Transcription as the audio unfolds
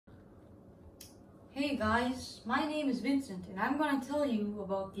Hey guys, my name is Vincent and I'm going to tell you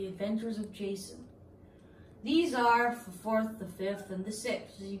about the adventures of Jason. These are the 4th, the 5th, and the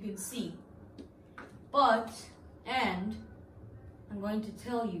 6th, as you can see. And I'm going to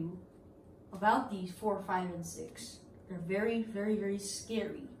tell you about these 4, 5, and 6. They're very, very, very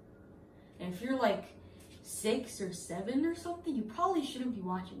scary. And if you're like 6 or 7 or something, you probably shouldn't be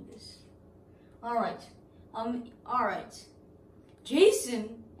watching this. Alright.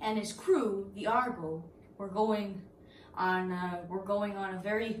 Jason and his crew, the Argo, were going on a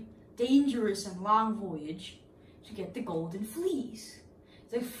very dangerous and long voyage to get the golden fleece.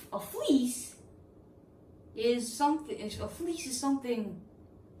 A fleece is something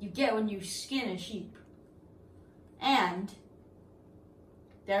you get when you skin a sheep. And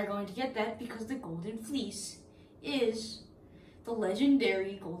they're going to get that because the golden fleece is the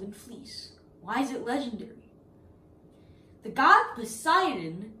legendary golden fleece. Why is it legendary? The god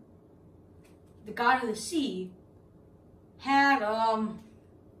Poseidon, the god of the sea, had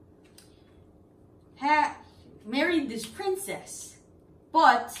married this princess.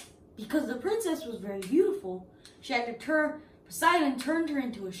 But because the princess was very beautiful, Poseidon turned her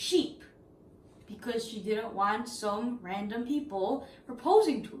into a sheep because she didn't want some random people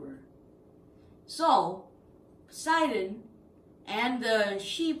proposing to her. So Poseidon and the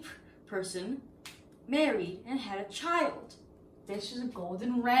sheep person married and had a child. This is a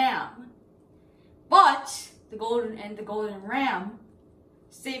golden ram. But the golden ram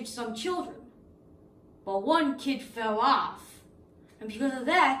saved some children. But one kid fell off. And because of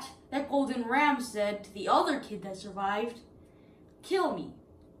that golden ram said to the other kid that survived, "Kill me."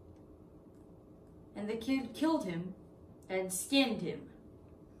 And the kid killed him and skinned him.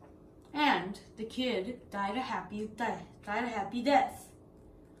 And the kid died a happy death.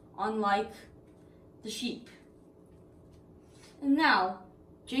 Unlike the sheep. And now,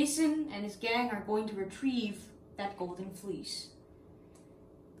 Jason and his gang are going to retrieve that golden fleece.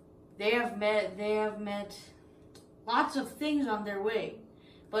 They have met lots of things on their way,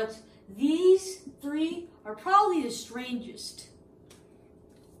 but these 3 are probably the strangest.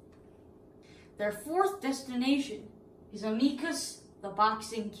 Their 4th destination is Amicus, the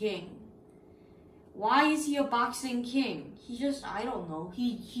boxing king. Why is he a boxing king? I don't know.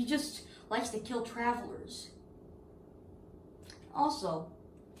 He just likes to kill travelers. Also,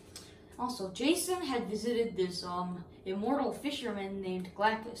 Jason had visited this immortal fisherman named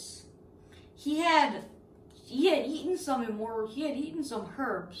Glaucus. He had eaten some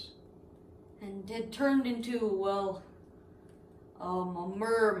herbs and had turned into a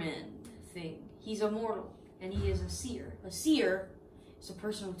merman thing. He's immortal and he is a seer. A seer is a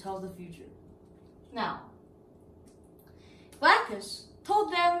person who tells the future. Now, Glaucus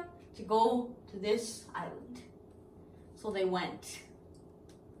told them to go to this island. So they went.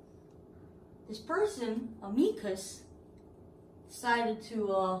 This person, Amicus, decided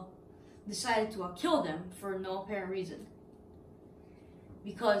to kill them for no apparent reason.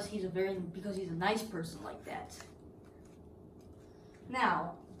 Because he's a nice person like that.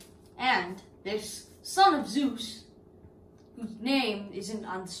 Now, and this son of Zeus, whose name isn't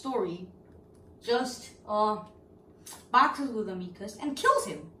on the story, just boxes with Amicus and kills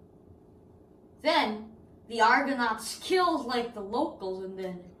him. Then the Argonauts kill like the locals and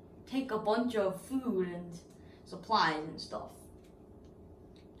then take a bunch of food and supplies and stuff.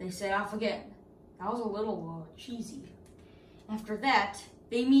 They set off again. That was a little cheesy. After that,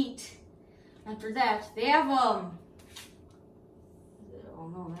 they meet. After that, they have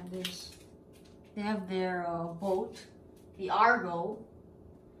they have their boat, the Argo,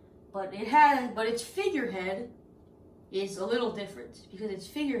 but its figurehead is a little different because its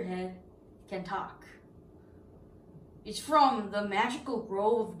figurehead can talk. It's from the magical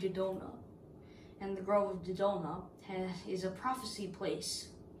Grove of Dodona, and the Grove of Dodona is a prophecy place.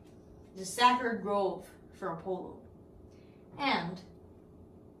 It's a sacred grove for Apollo. And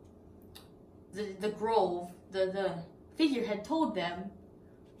the grove, the figurehead told them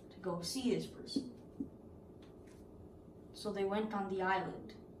to go see this person. So they went on the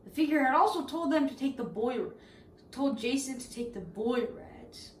island. The figurehead also told them to take told Jason to take the boy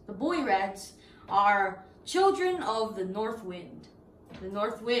rats. The boy rats are children of the North Wind. The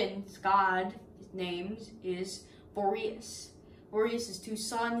North Wind's god, his name is Boreas. Boreas' 2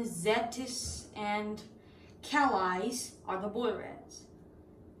 sons, Zetis and Calais, are the boy rats.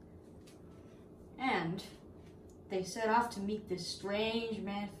 And they set off to meet this strange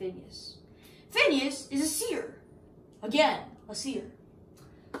man, Phineas. Phineas is a seer. Again, a seer.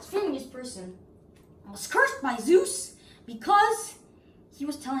 This Phineas person was cursed by Zeus because he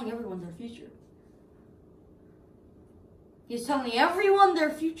was telling everyone their future. He was telling everyone their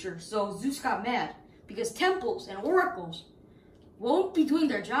future, so Zeus got mad. because temples and oracles won't be doing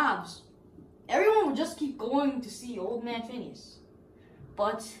their jobs. Everyone would just keep going to see old man Phineas.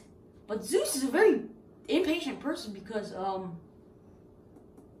 But Zeus is a very impatient person because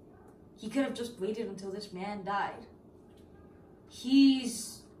he could have just waited until this man died. He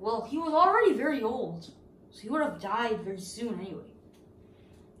was already very old, so he would have died very soon anyway.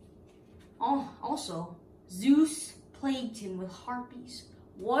 Also, Zeus plagued him with harpies.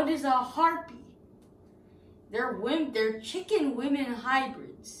 What is a harpy? They're chicken women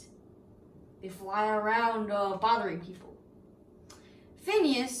hybrids. They fly around bothering people.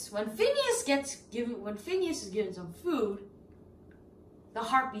 When Phineas is given some food, the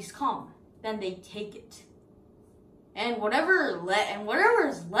harpies come. Then they take it, and whatever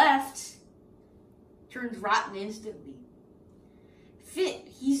is left turns rotten instantly.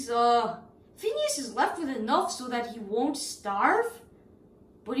 Phineas is left with enough so that he won't starve,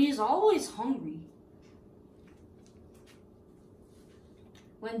 but he is always hungry.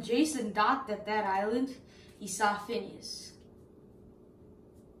 When Jason docked at that island, he saw Phineas.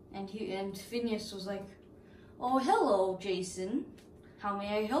 And Phineas was like, "Oh, hello, Jason. How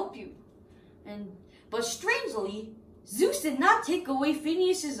may I help you?" But strangely, Zeus did not take away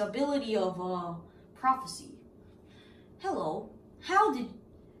Phineas's ability of prophecy. "Hello.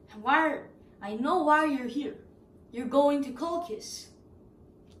 I know why you're here. You're going to Colchis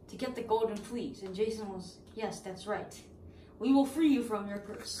to get the golden fleece." And Jason was, "Yes, that's right. We will free you from your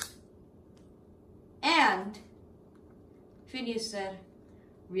curse." And Phineas said,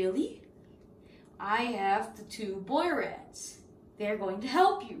 "Really? I have the 2 boy rats. They're going to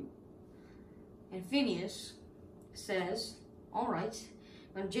help you." And Phineas says, "All right."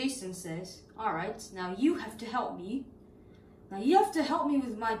 When Jason says, "All right, now you have to help me. Now you have to help me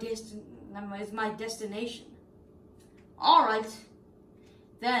with my destination." "All right."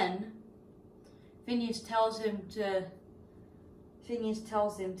 Then Phineas tells him to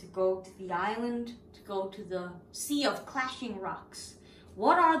go to the island, to go to the Sea of Clashing Rocks.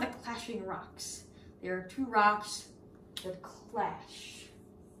 What are the clashing rocks? There are 2 rocks that clash.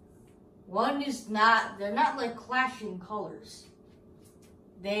 They're not like clashing colors.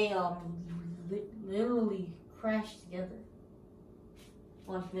 They literally crash together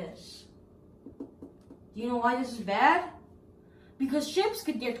like this. Do you know why this is bad? Because ships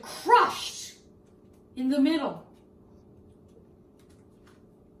could get crushed in the middle.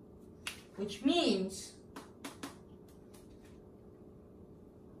 Which means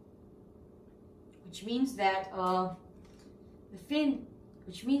that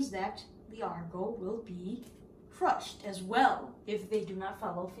the Argo will be crushed as well if they do not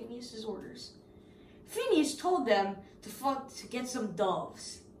follow Phineas's orders. Phineas told them to get some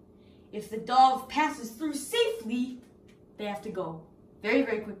doves. If the dove passes through safely, they have to go very,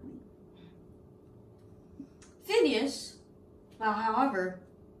 very quickly. However,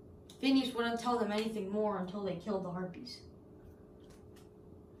 Phineas wouldn't tell them anything more until they killed the harpies.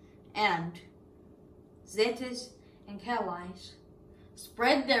 And Thetis and Calais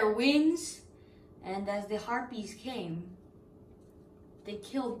spread their wings, and as the harpies came, they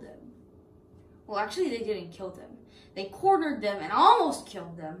killed them. Well, actually, they didn't kill them. They cornered them and almost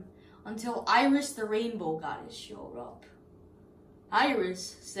killed them until Iris the rainbow goddess showed up.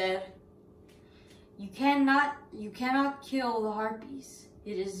 Iris said, You cannot kill the harpies.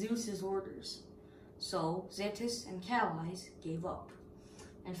 It is Zeus's orders." So Thetis and Calais gave up,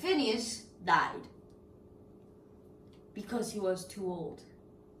 and Phineas died because he was too old.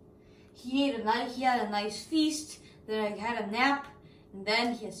 He had a nice feast, then he had a nap, and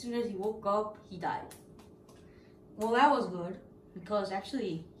then as soon as he woke up, he died. Well, that was good, because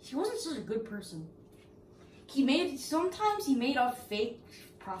actually, he wasn't such a good person. Sometimes he made up fake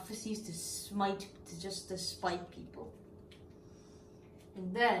prophecies to spite people.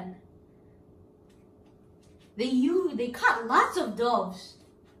 And then, they caught lots of doves.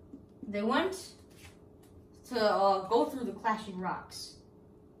 They went to go through the clashing rocks.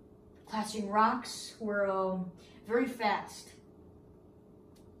 The clashing rocks were very fast.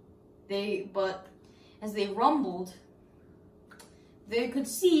 But as they rumbled, they could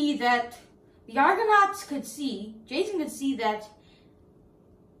see that the Argonauts Jason could see that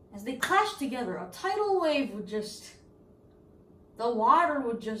as they clashed together, a tidal wave the water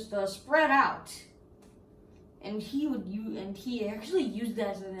would just spread out, and he actually used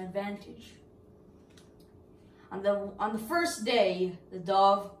that as an advantage. On the first day, the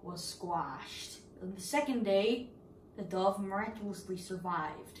dove was squashed. On the second day, the dove miraculously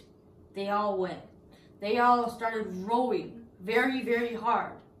survived. They all started rowing very, very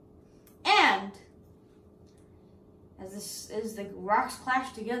hard. And as the rocks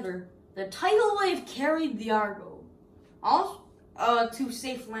clashed together, The tidal wave carried the Argo also, to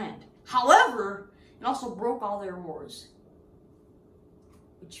safe land. However, it also broke all their oars,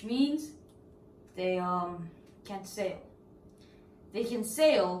 which means they can't sail. They can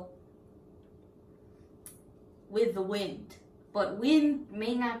sail with the wind, but wind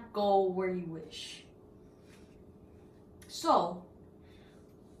may not go where you wish.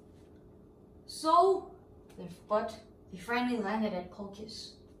 But they finally landed at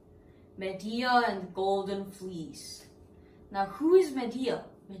Colchis. Medea and the Golden Fleece. Now, who is Medea?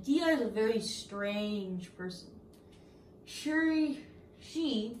 Medea is a very strange person. She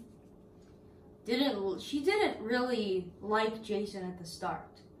didn't really like Jason at the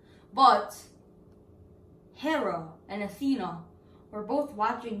start, but Hera and Athena were both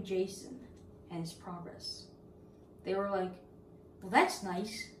watching Jason and his progress. They were like, well, that's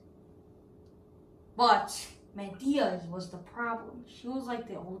nice. But Medea was the problem. She was like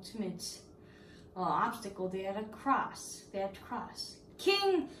the ultimate obstacle they had to cross. The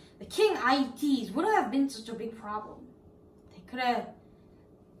king ITs wouldn't have been such a big problem.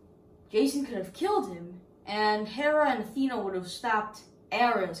 Jason could have killed him, and Hera and Athena would have stopped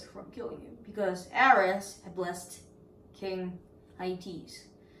Ares from killing him, because Ares had blessed King ITs.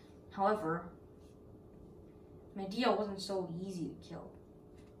 However, Medea wasn't so easy to kill.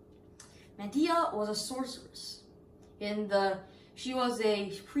 Medea was a sorceress. She was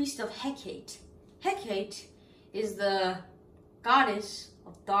a priest of Hecate. Hecate is the goddess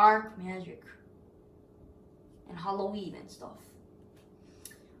of dark magic and Halloween and stuff.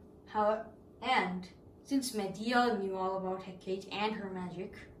 And since Medea knew all about Hecate and her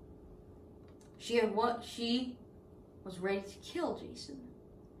magic, she was ready to kill Jason.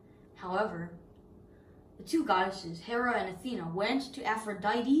 However, the two goddesses, Hera and Athena, went to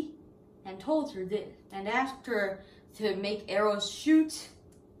Aphrodite and told her this, and asked her to make arrows shoot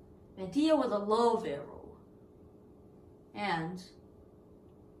Medea with a love arrow. And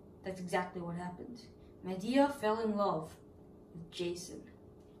that's exactly what happened. Medea fell in love with Jason.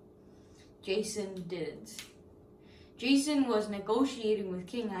 Jason didn't. Jason was negotiating with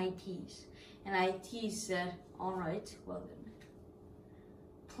King Ites, and Ites said, all right, well then,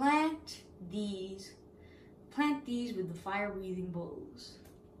 plant these with the fire-breathing bulls.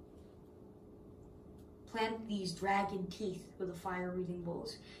 Plant these dragon teeth with the fire-breathing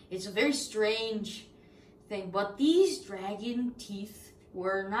bulls. It's a very strange thing, but these dragon teeth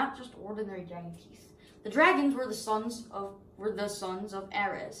were not just ordinary dragon teeth. The dragons were the sons of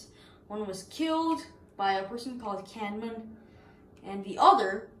Ares. One was killed by a person called Canman, and the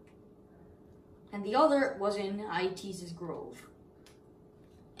other was in Ites' grove.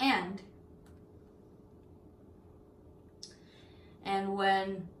 And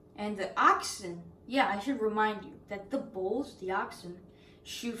the oxen, yeah, I should remind you that the bulls, the oxen,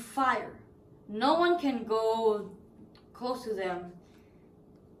 shoot fire. No one can go close to them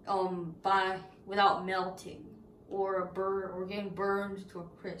without melting or getting burned to a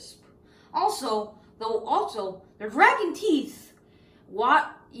crisp. Also, the dragon teeth,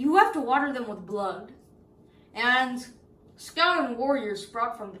 you have to water them with blood. And skeleton warriors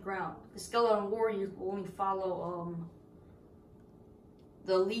sprout from the ground. The skeleton warriors will only follow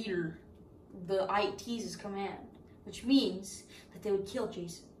the leader, the IT's command, which means that they would kill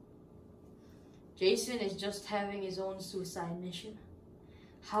Jason. Jason is just having his own suicide mission.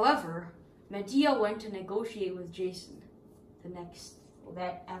 However, Medea went to negotiate with Jason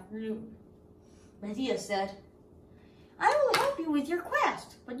that afternoon. Medea said, I will help you with your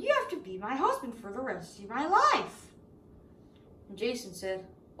quest, but you have to be my husband for the rest of my life. And Jason said,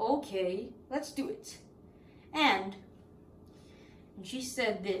 okay, let's do it. And she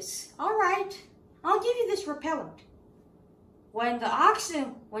said this, all right, I'll give you this repellent. When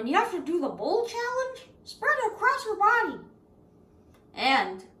you have to do the bull challenge, spread it across your body.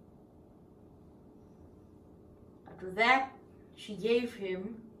 And after that, she gave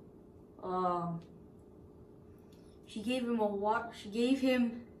him a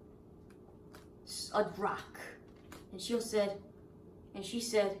rock. And she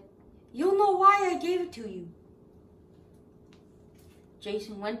said, you'll know why I gave it to you.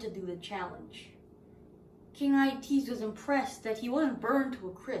 Jason went to do the challenge. King Ites was impressed that he wasn't burned to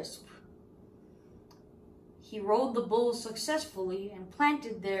a crisp. He rode the bulls successfully and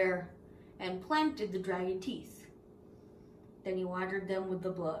planted the dragon teeth. Then he watered them with the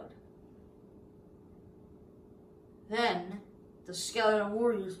blood. Then the skeleton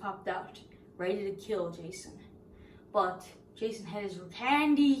warriors popped out, ready to kill Jason. But Jason had his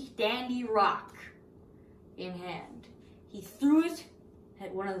handy dandy rock in hand. He threw it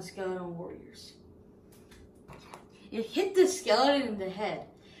at one of the skeleton warriors. It hit the skeleton in the head,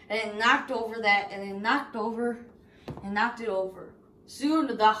 and it knocked over that, and it knocked it over. Soon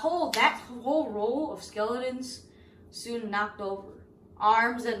that whole row of skeletons soon knocked over.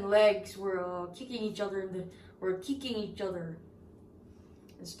 Arms and legs were kicking each other and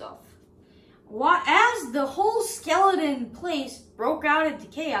stuff. As the whole skeleton place broke out into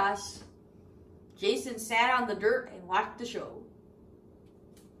chaos, Jason sat on the dirt and watched the show.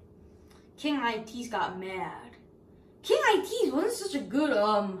 King Ites got mad. King Ites wasn't such a good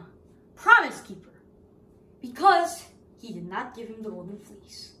promise keeper because he did not give him the golden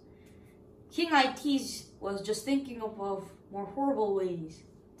fleece. King Ites was just thinking of more horrible ways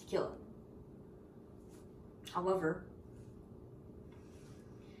to kill him. However,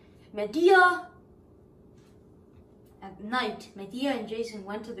 at night, Medea and Jason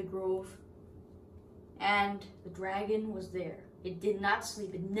went to the grove, and the dragon was there. It did not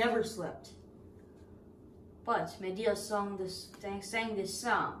sleep. It never slept. But Medea sang this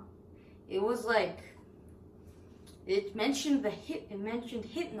song. It was like it mentioned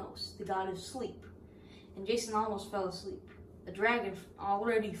Hypnos, the god of sleep, and Jason almost fell asleep. The dragon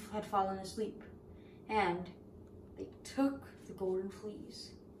already had fallen asleep, and they took the golden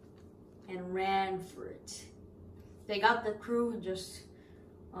fleece and ran for it. They got the crew and just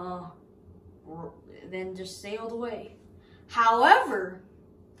sailed away. However,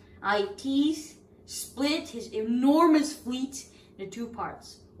 Ites split his enormous fleet into two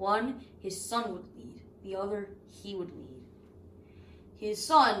parts. One, his son would lead. The other, he would lead. His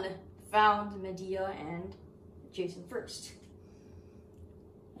son found Medea and Jason first.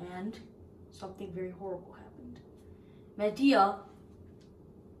 And something very horrible happened. Medea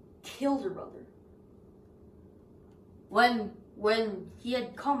killed her brother. When he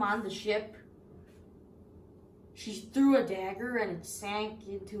had come on the ship, she threw a dagger and it sank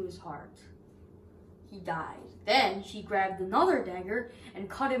into his heart. He died. Then she grabbed another dagger and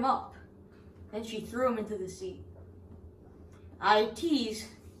cut him up. Then she threw him into the sea. Ites'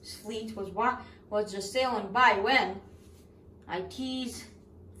 fleet was just sailing by when Ites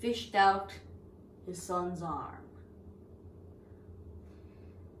fished out his son's arm.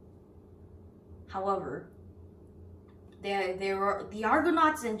 However, the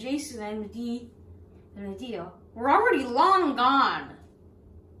Argonauts and Jason and Medea were already long gone.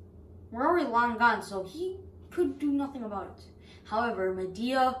 So he could do nothing about it. However,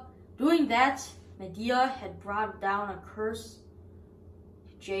 Medea had brought down a curse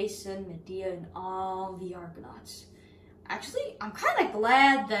to Jason, Medea, and all the Argonauts. Actually, I'm kind of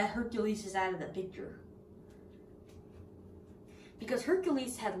glad that Hercules is out of the picture, because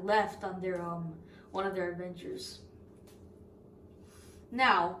Hercules had left on their one of their adventures.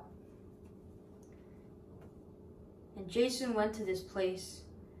 Now, and Jason went to this place.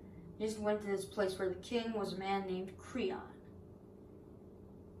 Where the king was a man named Creon.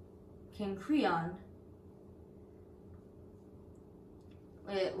 King Creon.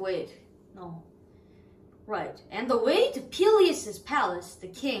 Right. And the way to Peleus' palace, the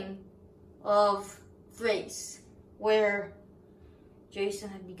king of Thrace, where Jason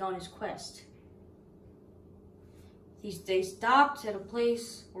had begun his quest. They stopped at a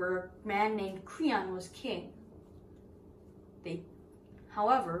place where a man named Creon was king.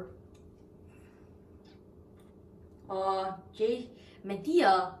 However,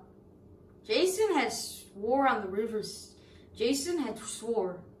 Jason had swore on the rivers. Jason had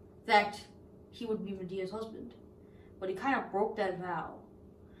swore that he would be Medea's husband, but he kind of broke that vow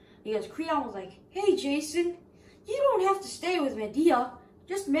because Creon was like, "Hey, Jason, you don't have to stay with Medea.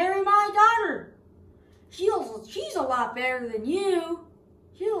 Just marry my daughter. She's a lot better than you.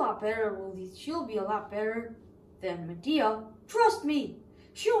 She'll be a lot better than Medea. Trust me.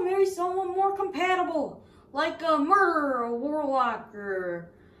 She'll marry someone more compatible, like a murderer, a warlock,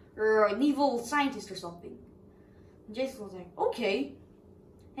 or an evil scientist or something." And Jason was like, "Okay."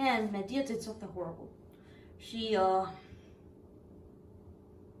 And Medea did something horrible. She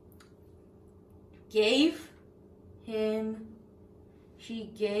gave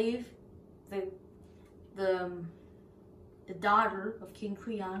the daughter of King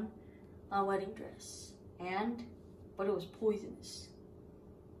Creon a wedding dress, but it was poisonous.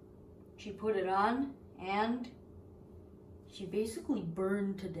 She put it on, and she basically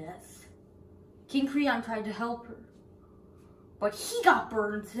burned to death. King Creon tried to help her, but he got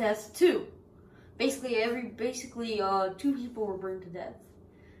burned to death too. Basically, two people were burned to death.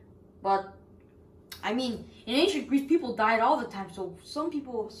 But I mean, in ancient Greece, people died all the time. So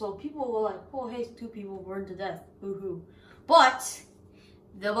people were like, "Oh, hey, two people burned to death, hoo-hoo." But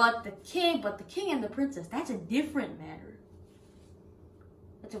the king and the princess, that's a different matter.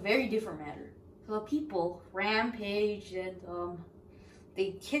 That's a very different matter. So the people rampaged and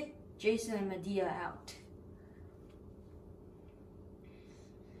they kicked Jason and Medea out.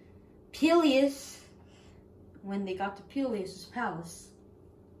 Peleus, when they got to Peleus' palace,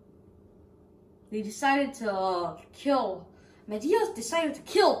 they decided to Medea decided to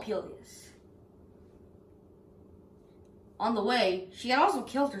kill Peleus. On the way, she had also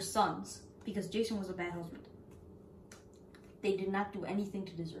killed her sons because Jason was a bad husband. They did not do anything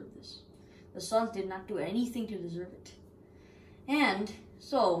to deserve this. The sons did not do anything to deserve it. And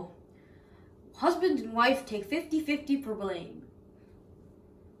so, husband and wife take 50-50 for blame.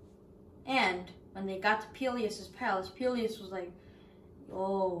 And when they got to Peleus' palace, Peleus was like,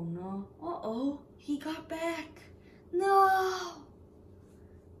 oh no, uh-oh, he got back. No!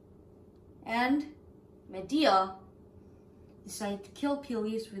 And Medea decided to kill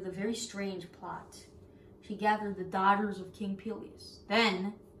Peleus with a very strange plot. She gathered the daughters of King Peleus.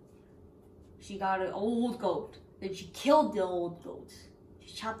 Then, she got an old goat. Then she killed the old goat.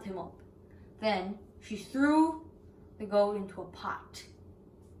 She chopped him up. Then, she threw the goat into a pot.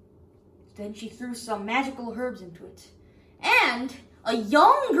 Then she threw some magical herbs into it. And a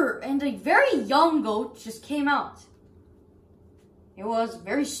very young goat just came out. It was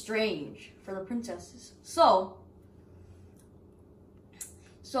very strange for the princesses. So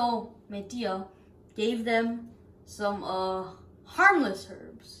Medea gave them some harmless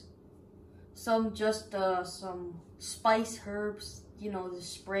herbs. Some spice herbs, to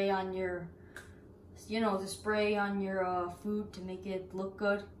spray on your food to make it look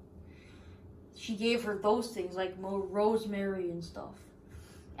good. She gave her those things like rosemary and stuff.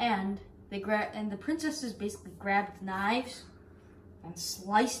 And the princesses basically grabbed knives and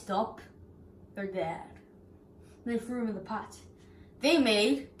sliced up their dad. They threw him in the pot. They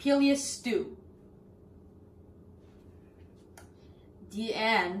made Peleus stew.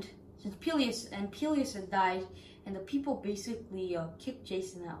 And since Peleus had died, and the people basically kicked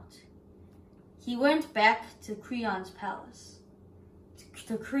Jason out, he went back to Creon's palace,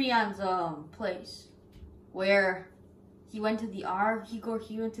 to Creon's place, where he went to the Argo,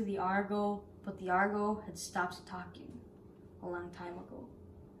 but the Argo had stopped talking a long time ago.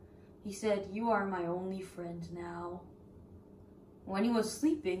 He said, "You are my only friend now." When he was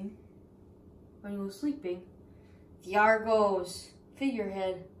sleeping, the Argo's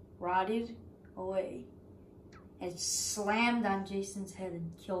figurehead rotted away and slammed on Jason's head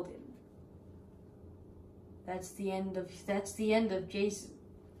and killed him. That's the end of Jason.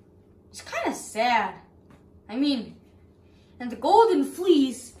 It's kind of sad. I mean, and the Golden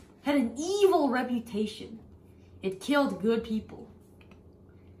Fleece had an evil reputation. It killed good people.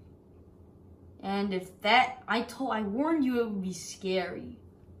 And I warned you it would be scary.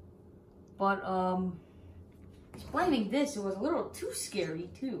 But, explaining this, it was a little too scary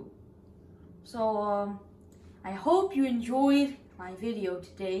too. So, I hope you enjoyed my video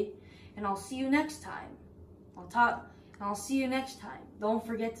today, and I'll see you next time. I'll see you next time. Don't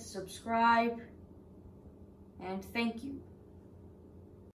forget to subscribe, and thank you.